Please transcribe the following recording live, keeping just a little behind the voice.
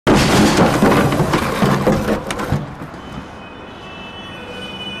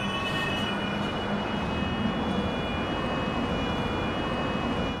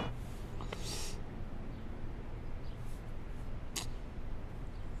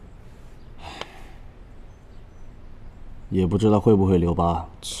也不知道会不会留疤。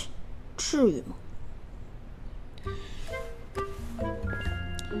切，至于吗？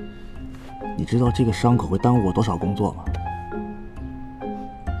你知道这个伤口会耽误我多少工作吗？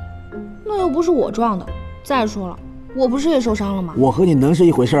那又不是我撞的。再说了，我不是也受伤了吗？我和你能是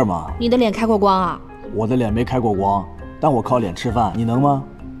一回事吗？你的脸开过光啊？我的脸没开过光，但我靠脸吃饭，你能吗？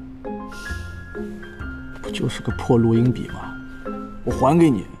不就是个破录音笔吗？我还给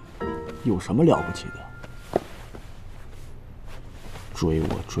你，有什么了不起的？追我，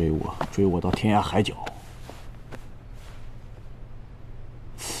追我，追我到天涯海角！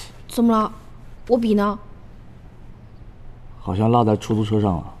怎么了？我笔呢？好像落在出租车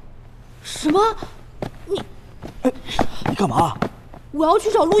上了。什么？你干嘛？我要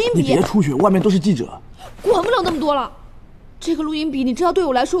去找录音笔。你别出去，外面都是记者。管不了那么多了。这个录音笔，你知道对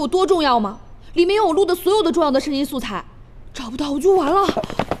我来说有多重要吗？里面有我录的所有的重要的声音素材，找不到我就完了。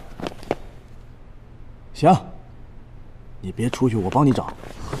行，你别出去，我帮你找。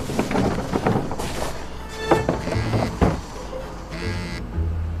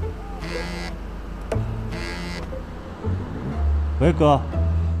喂，哥。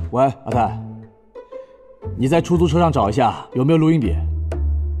喂，阿泰，你在出租车上找一下有没有录音笔，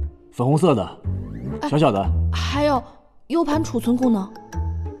粉红色的，小小的。还有 U 盘储存功能。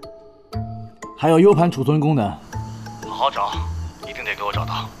还有 U 盘储存功能。好好找，一定得给我找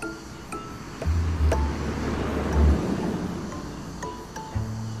到。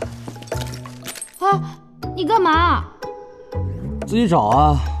啊，你干嘛？自己找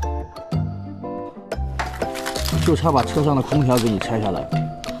啊，就差把车上的空调给你拆下来。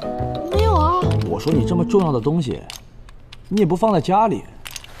没有啊。我说你这么重要的东西，你也不放在家里，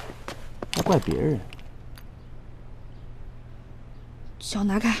还怪别人。脚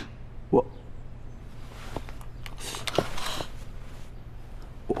拿开。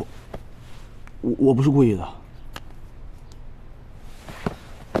我不是故意的。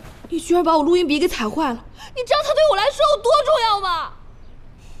你居然把我录音笔给踩坏了！你知道它对我来说有多重要吗？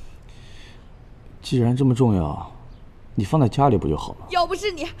既然这么重要，你放在家里不就好了？要不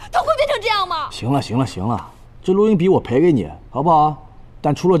是你，它会变成这样吗？行了行了行了，这录音笔我赔给你，好不好？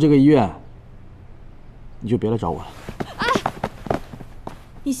但出了这个医院，你就别来找我了。哎，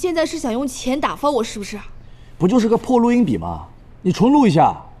你现在是想用钱打发我是不是？不就是个破录音笔吗？你重录一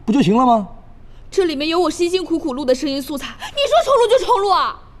下不就行了吗？这里面有我辛辛苦苦录的声音素材，你说重录就重录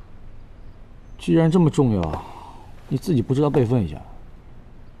啊？既然这么重要，你自己不知道备份一下？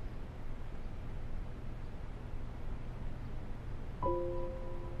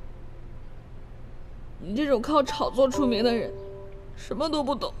你这种靠炒作出名的人，什么都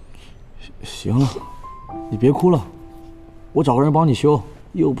不懂。行了，你别哭了，我找个人帮你修，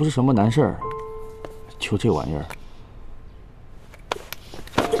又不是什么难事儿。就这玩意儿。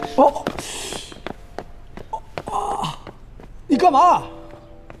哦。你干嘛？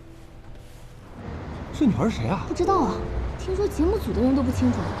这女孩是谁啊？不知道啊，听说节目组的人都不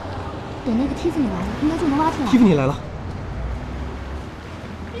清楚。等那个蒂芙尼来了，应该就能挖出来。蒂芙尼来了。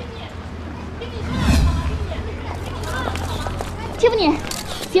蒂芙尼，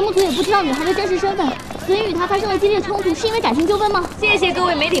节目组也不知道女孩的真实身份，所以与她发生了激烈冲突，是因为感情纠纷吗？谢谢各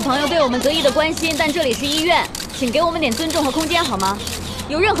位媒体朋友对我们择一的关心，但这里是医院，请给我们点尊重和空间好吗？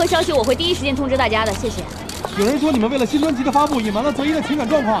有任何消息我会第一时间通知大家的，谢谢。有人说你们为了新专辑的发布隐瞒了泽一的情感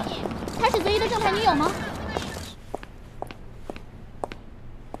状况。她是泽一的正牌女友吗？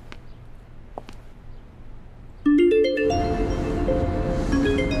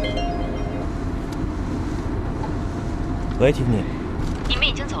喂，蒂芙尼。你们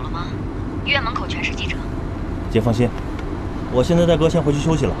已经走了吗？医院门口全是记者。姐放心，我现在带哥先回去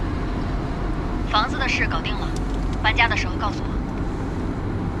休息了。房子的事搞定了，搬家的时候告诉我。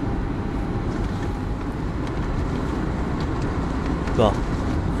哥，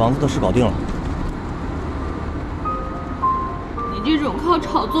房子的事搞定了。你这种靠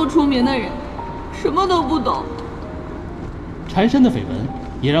炒作出名的人，什么都不懂。缠身的绯闻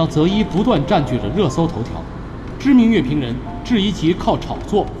也让泽一不断占据着热搜头条，知名乐评人质疑其靠炒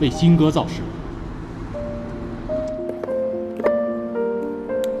作为新歌造势。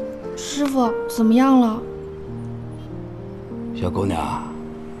师傅，怎么样了？小姑娘，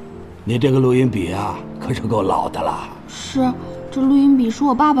你这个录音笔啊，可是够老的了。是。这录音笔是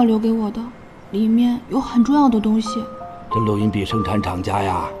我爸爸留给我的，里面有很重要的东西。这录音笔生产厂家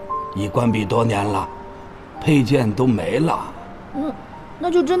呀，已关闭多年了，配件都没了。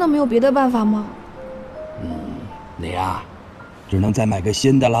那就真的没有别的办法吗？你呀，只能再买个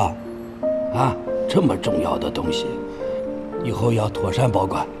新的了。啊，这么重要的东西，以后要妥善保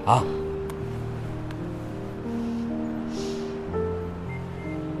管啊。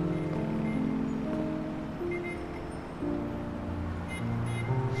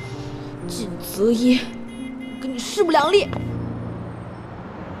锦泽一，我跟你势不两立。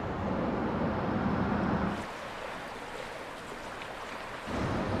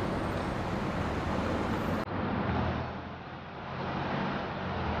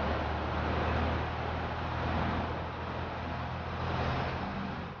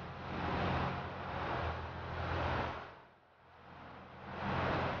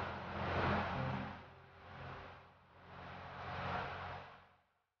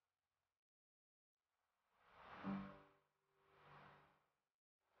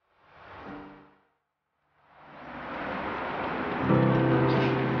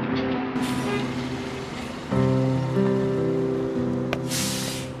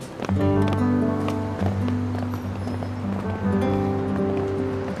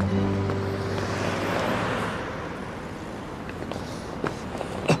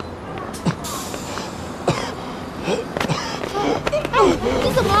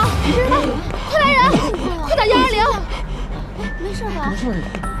你怎么了？人呢？快来人！快打120！没事吧？没事。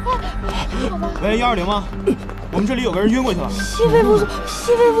好吧。喂，120吗？我们这里有个人晕过去了。心肺复苏，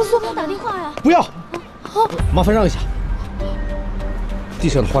心肺复苏！给我打电话呀！不要！麻烦让一下。地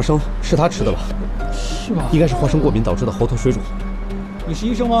上的花生是他吃的吧？是吧？应该是花生过敏导致的喉头水肿。你是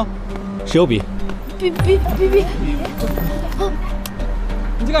医生吗？谁有笔？笔！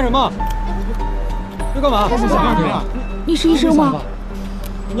你在干什么？要干嘛？你是医生吗？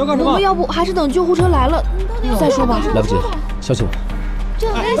你要干什么？我们要不还是等救护车来了再说吧。来不及了，相信我。这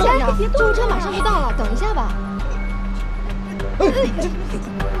样危险的，救护车马上就到了，等一下吧。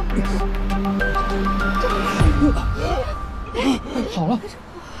好了，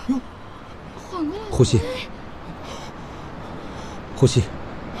呼吸，呼吸。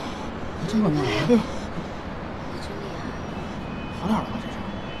这么厉害！哎呦，好点了吧？这是？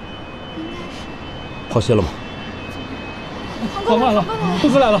好些了吗？好慢了，护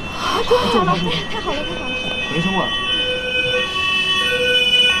士来了。太好了，太好了！没生过。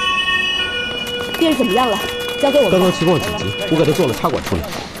病人怎么样了？交给我们。刚刚情况紧急，我给他做了插管处理。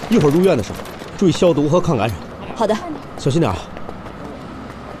一会儿入院的时候，注意消毒和抗感染。好的，小心点啊。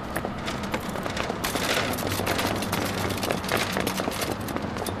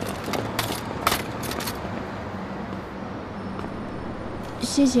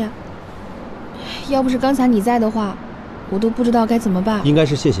谢谢。要不是刚才你在的话，我都不知道该怎么办。应该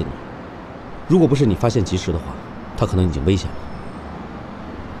是谢谢你。如果不是你发现及时的话，他可能已经危险了。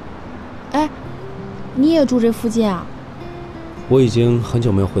哎，你也住这附近啊？我已经很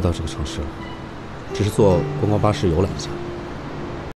久没有回到这个城市了，只是坐观光巴士游览一下。